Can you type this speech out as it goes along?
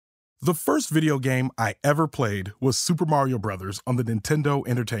The first video game I ever played was Super Mario Bros. On the Nintendo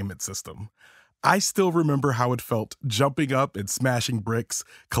Entertainment System. I still remember how it felt jumping up and smashing bricks,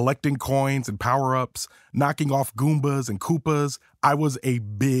 collecting coins and power-ups, knocking off Goombas and Koopas. I was a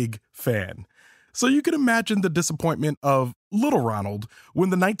big fan. So you can imagine the disappointment of little Ronald when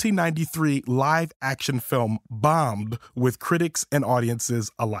the 1993 live-action film bombed with critics and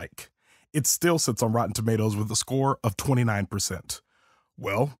audiences alike. It still sits on Rotten Tomatoes with a score of 29%.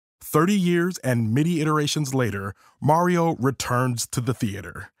 Well, 30 years and many iterations later, Mario returns to the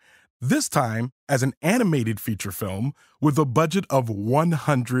theater. This time as an animated feature film with a budget of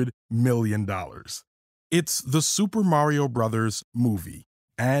 $100 million. It's the Super Mario Bros. Movie.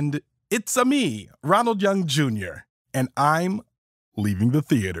 And it's me, Ronald Young Jr., and I'm leaving the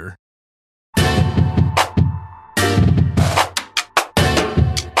theater.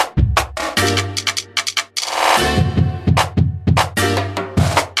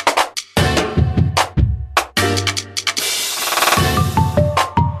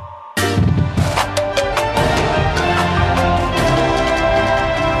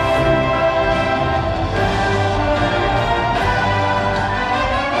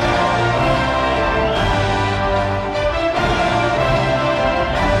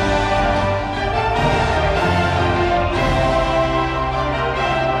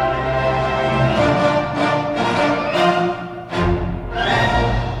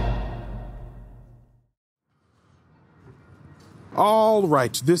 All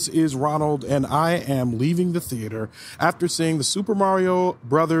right, this is Ronald, and I am leaving the theater after seeing the Super Mario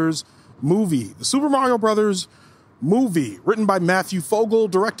Brothers movie. The Super Mario Brothers movie, written by Matthew Fogel,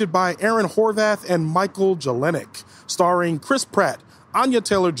 directed by Aaron Horvath and Michael Jelenic, starring Chris Pratt, Anya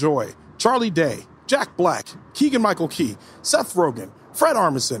Taylor-Joy, Charlie Day, Jack Black, Keegan-Michael Key, Seth Rogen, Fred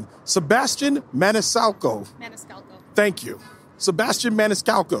Armisen, Sebastian Maniscalco. Thank you. Sebastian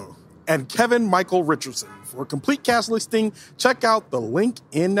Maniscalco and Kevin Michael Richardson. For a complete cast listing, check out the link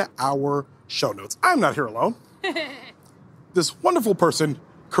in our show notes. I'm not here alone. This wonderful person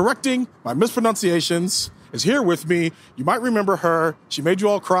correcting my mispronunciations is here with me. You might remember her. She made you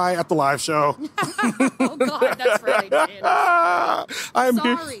all cry at the live show. Oh, God, that's right. Sorry.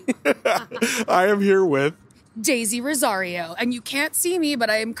 I am here with Daisy Rosario. And you can't see me, but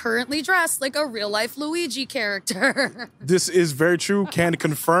I am currently dressed like a real-life Luigi character. This is very true. Can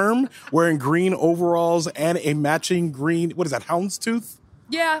confirm. Wearing green overalls and a matching green, what is that, houndstooth?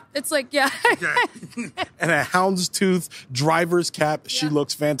 Yeah, it's like, yeah. And a houndstooth driver's cap. She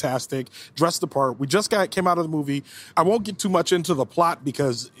looks fantastic. Dressed the part. We just came out of the movie. I won't get too much into the plot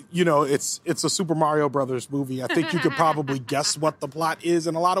because, you know, it's a Super Mario Brothers movie. I think you could probably guess what the plot is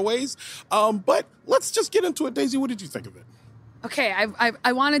in a lot of ways. But let's just get into it. Daisy, what did you think of it? Okay,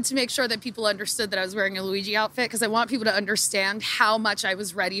 I wanted to make sure that people understood that I was wearing a Luigi outfit because I want people to understand how much I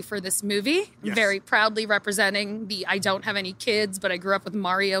was ready for this movie. Yes. Very proudly representing the I don't have any kids, but I grew up with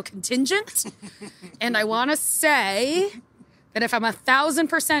Mario contingent. And I want to say that if I'm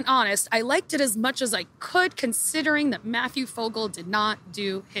 1,000% honest, I liked it as much as I could considering that Matthew Fogel did not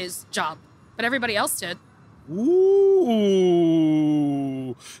do his job. But everybody else did. Ooh,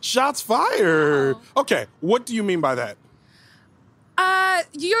 shots fired. Wow. Okay, what do you mean by that?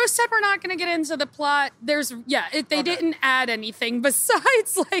 You said we're not going to get into the plot. They didn't add anything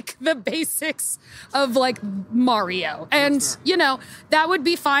besides, like, the basics of, like, Mario. And, you know, that would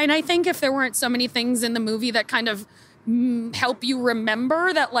be fine, I think, if there weren't so many things in the movie that kind of help you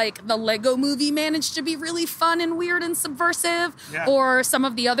remember that, like, the Lego movie managed to be really fun and weird and subversive, or some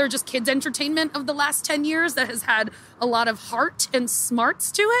of the other just kids' entertainment of the last 10 years that has had a lot of heart and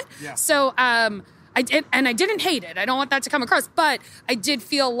smarts to it. Yeah. So, I didn't hate it. I don't want that to come across, but I did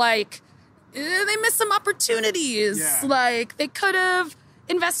feel like they missed some opportunities. Yeah. Like, they could have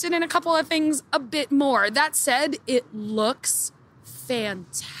invested in a couple of things a bit more. That said, it looks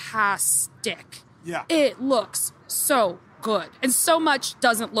fantastic. Yeah. It looks so good. And so much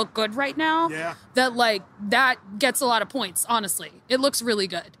doesn't look good right now that, like, that gets a lot of points, honestly. It looks really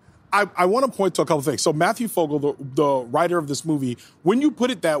good. I want to point to a couple things. So Matthew Fogel, the writer of this movie, when you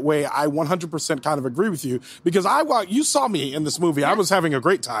put it that way, I 100% kind of agree with you because you saw me in this movie. I was having a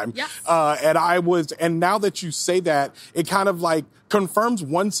great time. Yes. And now that you say that, it kind of like confirms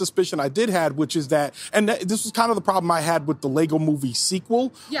one suspicion I did have, which is that, and this was kind of the problem I had with the Lego movie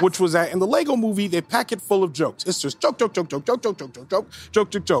sequel, which was that in the Lego movie, they pack it full of jokes. It's just joke, joke, joke, joke, joke, joke, joke, joke, joke, joke,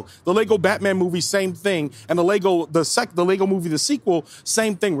 joke, joke. The Lego Batman movie, same thing. And the Lego movie, the sequel,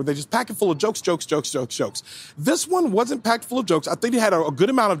 same thing, where they just pack it full of jokes, jokes, jokes, jokes, jokes. This one wasn't packed full of jokes. I think it had a good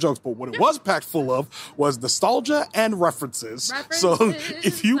amount of jokes, but what it was packed full of was nostalgia and references. So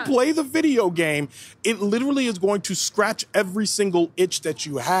if you play the video game, it literally is going to scratch every single little itch that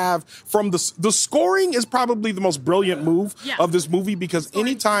you have from the scoring is probably the most brilliant move of this movie, because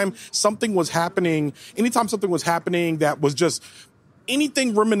anytime something was happening that was just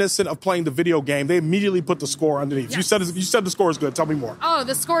anything reminiscent of playing the video game, they immediately put the score underneath. Yes. You said the score is good. Tell me more. Oh,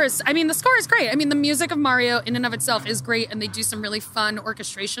 the score is great. I mean, the music of Mario in and of itself is great, and they do some really fun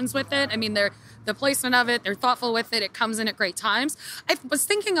orchestrations with it. I mean, the placement of it, they're thoughtful with it. It comes in at great times. I was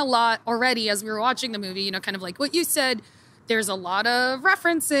thinking a lot already as we were watching the movie, you know, kind of like what you said, there's a lot of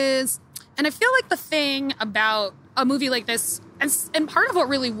references. And I feel like the thing about a movie like this, and part of what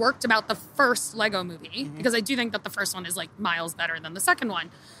really worked about the first Lego movie, because I do think that the first one is like miles better than the second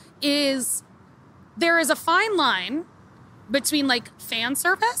one, is there is a fine line between like fan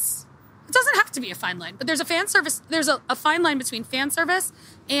service. It doesn't have to be a fine line, but there's a fine line between fan service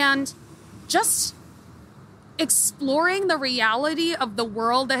and just exploring the reality of the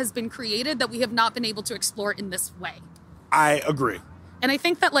world that has been created that we have not been able to explore in this way. I agree. And I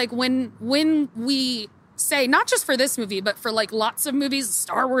think that like when we say, not just for this movie, but for like lots of movies, the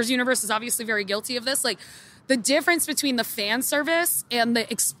Star Wars universe is obviously very guilty of this. Like the difference between the fan service and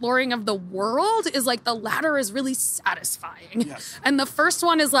the exploring of the world is like the latter is really satisfying. Yes. And the first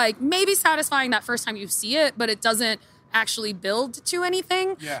one is like maybe satisfying that first time you see it, but it doesn't actually build to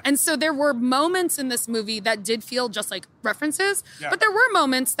anything. Yeah. And so there were moments in this movie that did feel just like references, but there were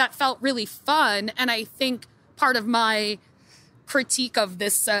moments that felt really fun. And I think part of my critique of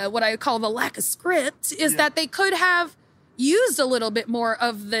this, what I call the lack of script, is that they could have used a little bit more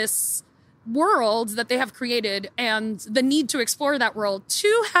of this world that they have created and the need to explore that world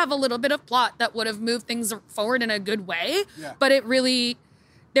to have a little bit of plot that would have moved things forward in a good way. Yeah. But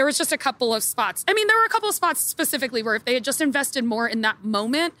there was just a couple of spots. I mean, there were a couple of spots specifically where if they had just invested more in that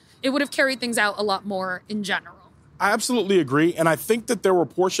moment, it would have carried things out a lot more in general. I absolutely agree. And I think that there were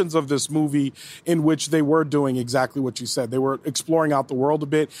portions of this movie in which they were doing exactly what you said. They were exploring out the world a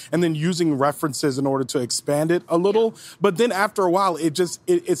bit and then using references in order to expand it a little. But then after a while, it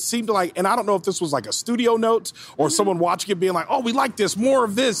seemed like, and I don't know if this was like a studio note or someone watching it being like, oh, we like this, more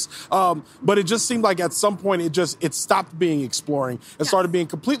of this. But it just seemed like at some point it stopped being exploring and started being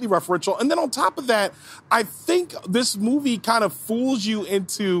completely referential. And then on top of that, I think this movie kind of fools you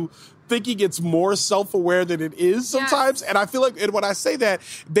into thinking it's more self-aware than it is sometimes. Yes. And I feel like, and when I say that,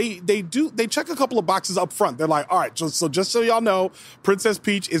 they check a couple of boxes up front. They're like, all right, just so y'all know, Princess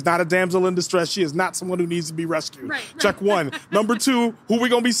Peach is not a damsel in distress. She is not someone who needs to be rescued. Right. Check one. Number two, who we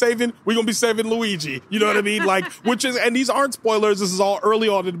gonna be saving? We gonna be saving Luigi. You know what I mean? Like, and these aren't spoilers. This is all early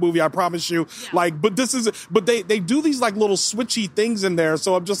on in the movie, I promise you. Yeah. Like, but they do these like little switchy things in there.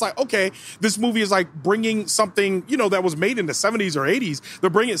 So I'm just like, okay, this movie is like bringing something, you know, that was made in the 70s or 80s. They're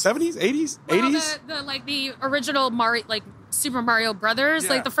bringing it 70s? 80s? Well, 80s? The original Super Mario Brothers,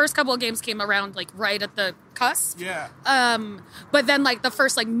 like the first couple of games came around like right at the cusp. Yeah. But then like the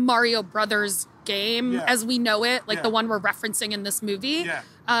first like Mario Brothers game as we know it, like the one we're referencing in this movie,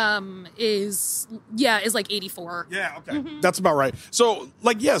 is like 84. Yeah, okay. Mm-hmm. That's about right. So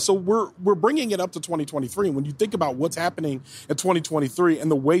so we're bringing it up to 2023, and when you think about what's happening in 2023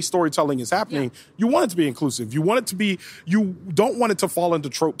 and the way storytelling is happening, you want it to be inclusive. You don't want it to fall into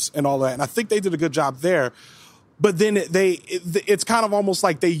tropes and all that. And I think they did a good job there. But then it's kind of almost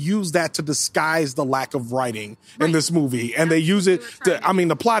like they use that to disguise the lack of writing in this movie. And they use it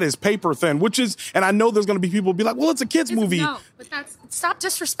the plot is paper thin, which is, and I know there's going to be people who be like, well, it's a kid's movie. No, but stop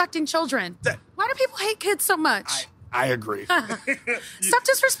disrespecting children. Why do people hate kids so much? I agree. Stop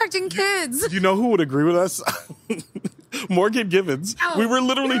disrespecting kids. You know who would agree with us? Morgan Givens. Oh, we were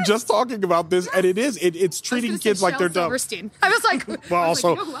literally just talking about this, and it's treating kids like they're dumb. Silverstein. I was like, well,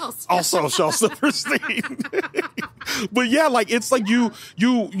 also Shel Silverstein. But yeah, like it's like you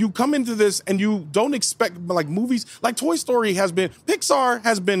come into this and you don't expect, like movies like Toy Story Pixar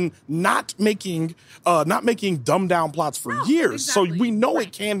has been not making dumbed down plots for years. Exactly. So we know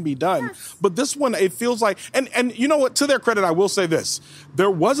it can be done. Yes. But this one, it feels like, and you know what, to their credit, I will say this. There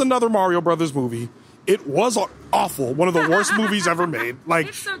was another Mario Brothers movie. It was awful. One of the worst movies ever made. Like,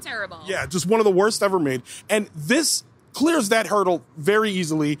 it's so terrible. Yeah, just one of the worst ever made. And this clears that hurdle very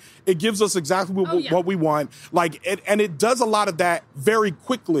easily. It gives us exactly what we want. Like, and it does a lot of that very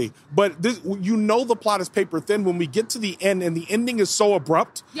quickly. But the plot is paper thin when we get to the end, and the ending is so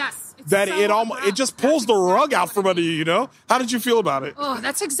abrupt. Yes. That it just pulls the rug out from under you, you know? How did you feel about it? Oh,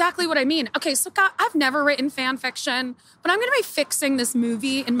 that's exactly what I mean. Okay, so God, I've never written fan fiction, but I'm going to be fixing this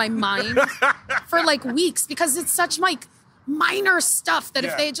movie in my mind for like weeks because it's such like minor stuff that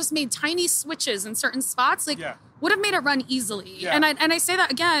if they had just made tiny switches in certain spots, would have made it run easily. Yeah. And I say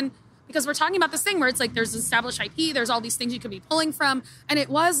that again because we're talking about this thing where it's like there's established IP, there's all these things you could be pulling from, and it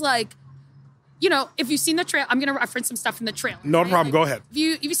was like if you've seen the trailer, I'm going to reference some stuff in the trailer. No right? problem. Go ahead.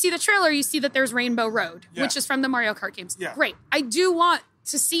 If you see the trailer, you see that there's Rainbow Road, which is from the Mario Kart games. Yeah. Great. I do want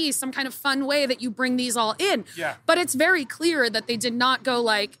to see some kind of fun way that you bring these all in. Yeah. But it's very clear that they did not go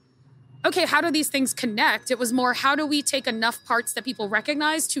like, okay, how do these things connect? It was more, how do we take enough parts that people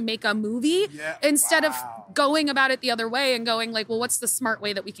recognize to make a movie instead of going about it the other way and going like, well, what's the smart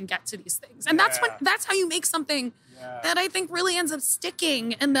way that we can get to these things? And that's how you make something that I think really ends up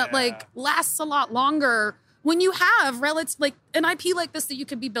sticking and that like lasts a lot longer when you have like an IP like this that you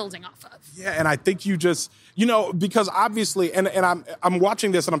could be building off of. Yeah, and I think you just, because obviously, and I'm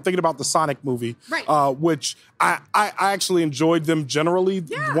watching this and I'm thinking about the Sonic movie, right? Which I actually enjoyed them generally,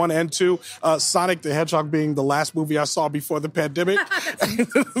 1 and 2. Sonic the Hedgehog being the last movie I saw before the pandemic.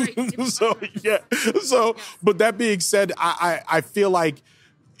 But that being said, I feel like,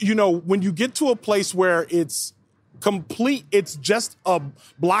 when you get to a place where it's complete, it's just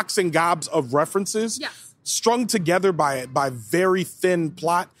blocks and gobs of references. Yes. Strung together by very thin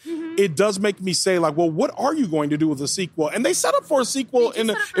plot, it does make me say, like, well, what are you going to do with a sequel? And they set up for a sequel.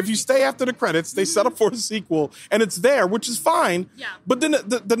 If you stay after the credits, they set up for a sequel, and it's there, which is fine. Yeah. But then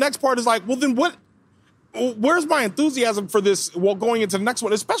the next part is like, well, then what? Where's my enthusiasm for this going into the next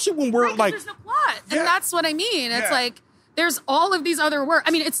one? Especially when we're like... There's no plot. And that's what I mean. It's like, there's all of these other works.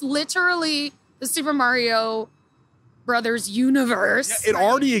 I mean, it's literally the Super Mario Brothers universe. Yeah, it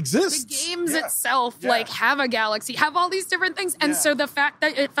already exists. The games itself have a galaxy, have all these different things. And so the fact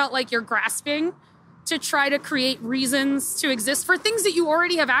that it felt like you're grasping to try to create reasons to exist for things that you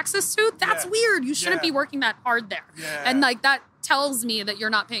already have access to, that's weird. You shouldn't be working that hard there. Yeah. And like that tells me that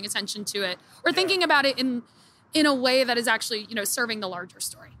you're not paying attention to it or thinking about it in a way that is actually, serving the larger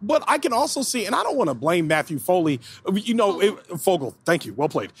story. But I can also see, and I don't want to blame Matthew Foley, Fogel, thank you, well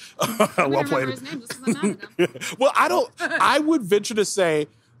played. Well played. His name, just 'cause I'm mad at him. Well, I would venture to say,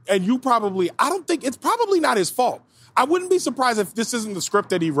 and I don't think, it's probably not his fault. I wouldn't be surprised if this isn't the script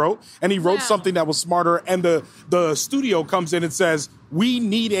that he wrote, and he wrote something that was smarter, and the studio comes in and says, we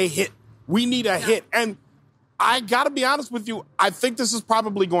need a hit. We need a hit. And I got to be honest with you, I think this is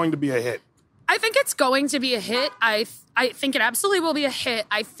probably going to be a hit. I think it's going to be a hit. I think it absolutely will be a hit.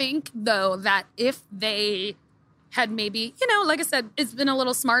 I think, though, that if they had maybe, like I said, it's been a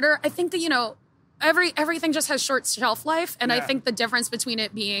little smarter, I think that, everything just has short shelf life. And I think the difference between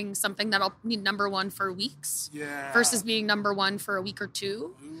it being something that'll be number one for weeks versus being number one for a week or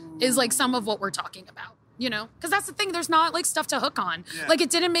two is like some of what we're talking about. Because that's the thing. There's not like stuff to hook on. Yeah. Like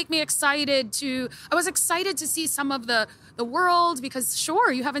it didn't make me excited I was excited to see some of the world because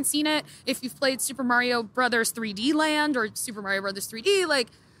sure, you haven't seen it. If you've played Super Mario Brothers 3D Land or Super Mario Brothers 3D, like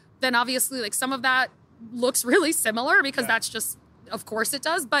then obviously like some of that looks really similar because that's just, of course it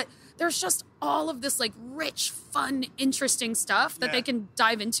does. But there's just all of this like rich, fun, interesting stuff that they can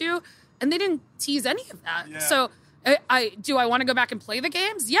dive into. And they didn't tease any of that. Yeah. So do I want to go back and play the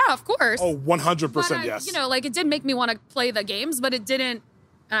games? Yeah, of course. Oh, 100% yes. It did make me want to play the games, but it didn't.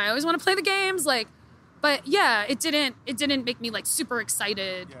 I always want to play the games, but yeah, it didn't make me like super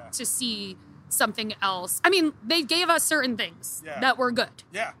excited to see something else. I mean, they gave us certain things that were good.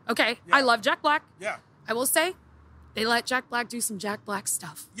 Yeah. Okay. Yeah. I love Jack Black. Yeah. I will say, they let Jack Black do some Jack Black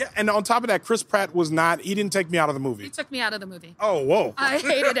stuff. Yeah, and on top of that, Chris Pratt he didn't take me out of the movie. He took me out of the movie. Oh, whoa. I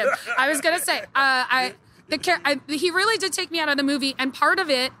hated him. I was going to say, he really did take me out of the movie. And part of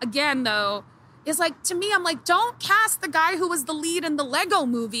it, again, though, is like, to me, I'm like, don't cast the guy who was the lead in the Lego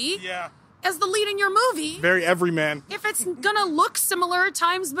movie as the lead in your movie. Very everyman. If it's going to look similar at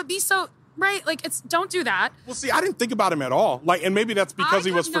times, but be so... Right, like don't do that. Well, see, I didn't think about him at all. Like, and maybe that's because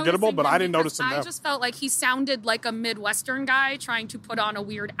he was forgettable, but I didn't notice him. I just felt like he sounded like a Midwestern guy trying to put on a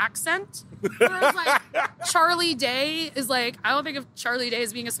weird accent. Whereas, like, Charlie Day is like, I don't think of Charlie Day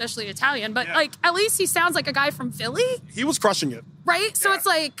as being especially Italian, but like at least he sounds like a guy from Philly. He was crushing it, right? So it's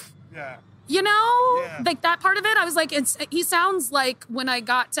like, like that part of it, I was like, he sounds like when I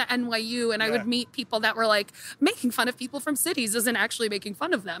got to NYU and I would meet people that were like, making fun of people from cities isn't actually making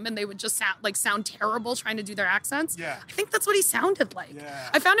fun of them. And they would just sound terrible trying to do their accents. Yeah. I think that's what he sounded like. Yeah.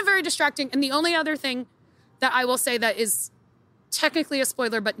 I found it very distracting. And the only other thing that I will say that is technically a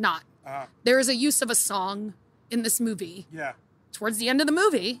spoiler, but not, there is a use of a song in this movie. Yeah. Towards the end of the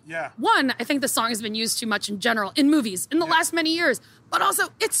movie. Yeah. One, I think the song has been used too much in general in movies in the last many years. But also,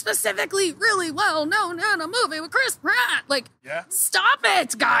 it's specifically really well known in a movie with Chris Pratt. Like, stop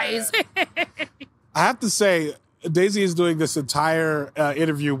it, guys. I have to say, Daisy is doing this entire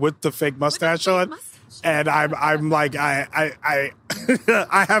interview with the fake mustache on, and I'm like, I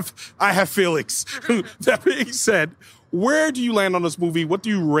have feelings. That being said, where do you land on this movie? What do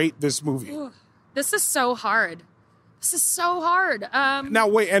you rate this movie? Ooh, this is so hard. This is so hard. Now,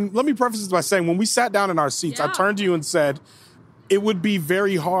 wait, and let me preface this by saying, when we sat down in our seats, I turned to you and said, it would be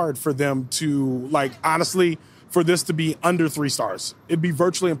very hard for them to, like, honestly, for this to be under 3 stars. It'd be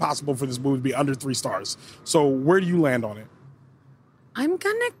virtually impossible for this movie to be under 3 stars. So where do you land on it? I'm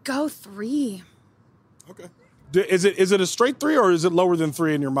gonna go 3. Okay. Is it a straight 3, or is it lower than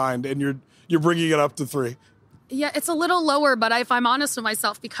 3 in your mind, and you're bringing it up to 3? Yeah, it's a little lower, but if I'm honest with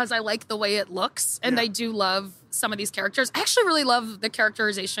myself, because I like the way it looks, and I do love some of these characters. I actually really love the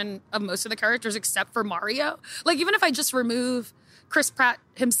characterization of most of the characters except for Mario. Like, even if I just remove Chris Pratt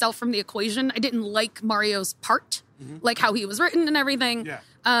himself from the equation, I didn't like Mario's part, like how he was written and everything.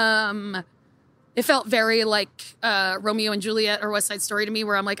 Yeah. It felt very like Romeo and Juliet or West Side Story to me,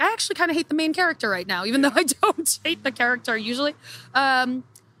 where I'm like, I actually kind of hate the main character right now, even though I don't hate the character usually.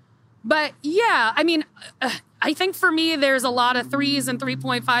 But yeah, I mean, I think for me, there's a lot of 3s and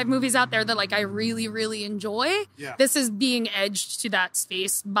 3.5 movies out there that like I really, really enjoy. Yeah. This is being edged to that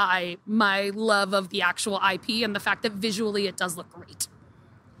space by my love of the actual IP and the fact that visually it does look great.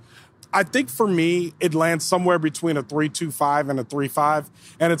 I think for me, it lands somewhere between a 3.25 and a 3.5.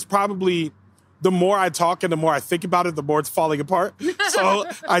 And it's probably, the more I talk and the more I think about it, the more it's falling apart. So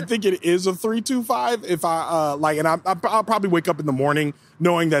I think it is a 3.25. If I and I'll probably wake up in the morning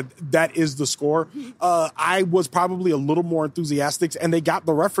knowing that is the score. I was probably a little more enthusiastic, and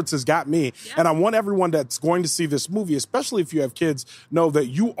the references got me. Yeah. And I want everyone that's going to see this movie, especially if you have kids, know that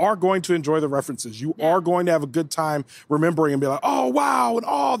you are going to enjoy the references. You are going to have a good time remembering and be like, oh, wow, and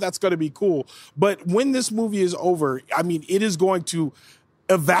oh, that's going to be cool. But when this movie is over, I mean, it is going to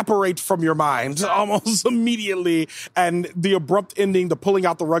evaporate from your mind almost immediately. And the abrupt ending, the pulling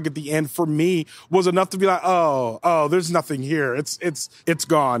out the rug at the end, for me was enough to be like, oh, there's nothing here. It's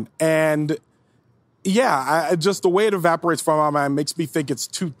gone. And yeah, just the way it evaporates from my mind makes me think it's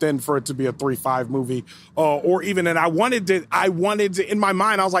too thin for it to be a 3.5 movie, or even. And I wanted to in my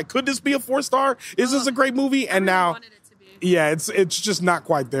mind. I was like, could this be a 4-star? Is this a great movie? And now, wanted it to be. Yeah, it's just not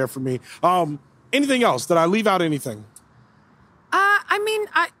quite there for me. Anything else? Did I leave out anything? I mean,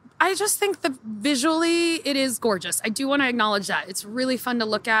 I just think that visually it is gorgeous. I do want to acknowledge that. It's really fun to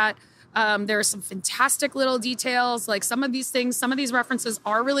look at. There are some fantastic little details. Like some of these references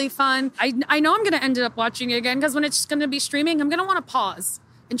are really fun. I know I'm going to end up watching it again because when it's going to be streaming, I'm going to want to pause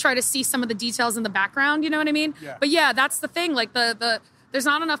and try to see some of the details in the background. You know what I mean? Yeah. But yeah, that's the thing. Like there's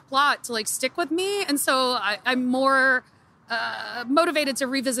not enough plot to like stick with me. And so I'm more motivated to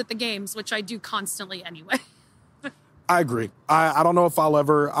revisit the games, which I do constantly anyway. I agree. I don't know if I'll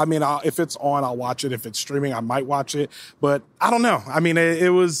ever, I mean, if it's on, I'll watch it. If it's streaming, I might watch it. But I don't know. I mean,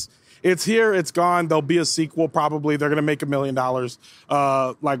 it's here, it's gone. There'll be a sequel probably. They're going to make $1 million. Everyone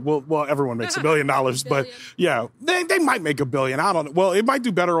makes $1 million. But yeah, they might make $1 billion. I don't know. Well, it might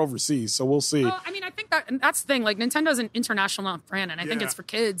do better overseas, so we'll see. Well, I mean, I think that's the thing. Like, Nintendo's an international enough brand, and I think it's for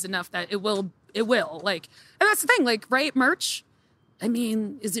kids enough that it will. Like, and that's the thing. Like, right, merch. I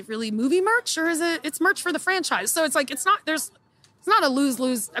mean, is it really movie merch or is it's merch for the franchise? So it's like, it's not a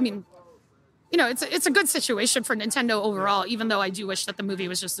lose-lose. I mean, you know, it's a good situation for Nintendo overall, even though I do wish that the movie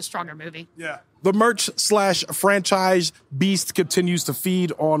was just a stronger movie. Yeah. The merch/franchise beast continues to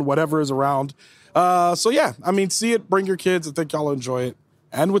feed on whatever is around. So yeah, I mean, see it, bring your kids. I think y'all will enjoy it.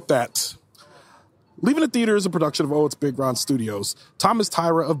 And with that, Leaving the Theater is a production of OhitsBigRon Studios. Thomas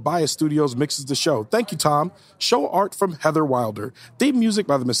Tyra of Bias Studios mixes the show. Thank you, Tom. Show art from Heather Wilder. Theme music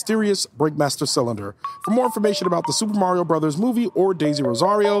by the mysterious Breakmaster Cylinder. For more information about the Super Mario Brothers movie or Daisy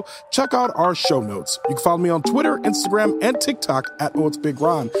Rosario, check out our show notes. You can follow me on Twitter, Instagram, and TikTok at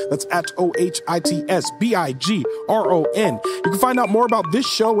OhitsBigRon. That's at OhitsBigRon. You can find out more about this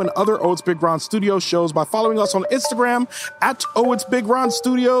show and other OhitsBigRon Studios shows by following us on Instagram at OhitsBigRon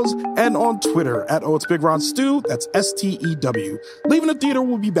Studios and on Twitter at OhitsBigRon Stew. That's STEW. Leaving the Theater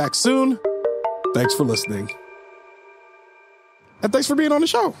will be back soon. Thanks for listening. And thanks for being on the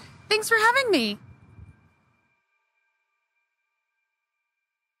show. Thanks for having me.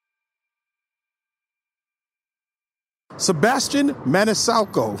 Sebastian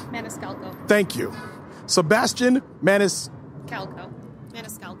Maniscalco. Maniscalco. Thank you. Sebastian Maniscalco.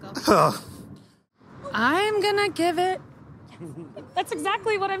 I'm gonna give it. That's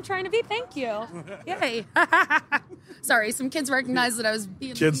exactly what I'm trying to be. Thank you. Yay. Sorry, some kids recognized that I was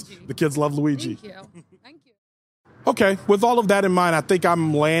being Luigi. The kids love Luigi. Thank you. Okay, with all of that in mind, I think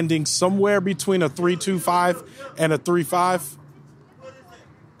I'm landing somewhere between a 3.25 and a 3.5.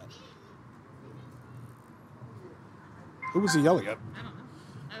 Who was he yelling at? I don't know.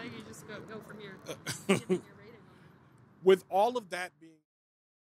 I think you just go from your rating. With all of that being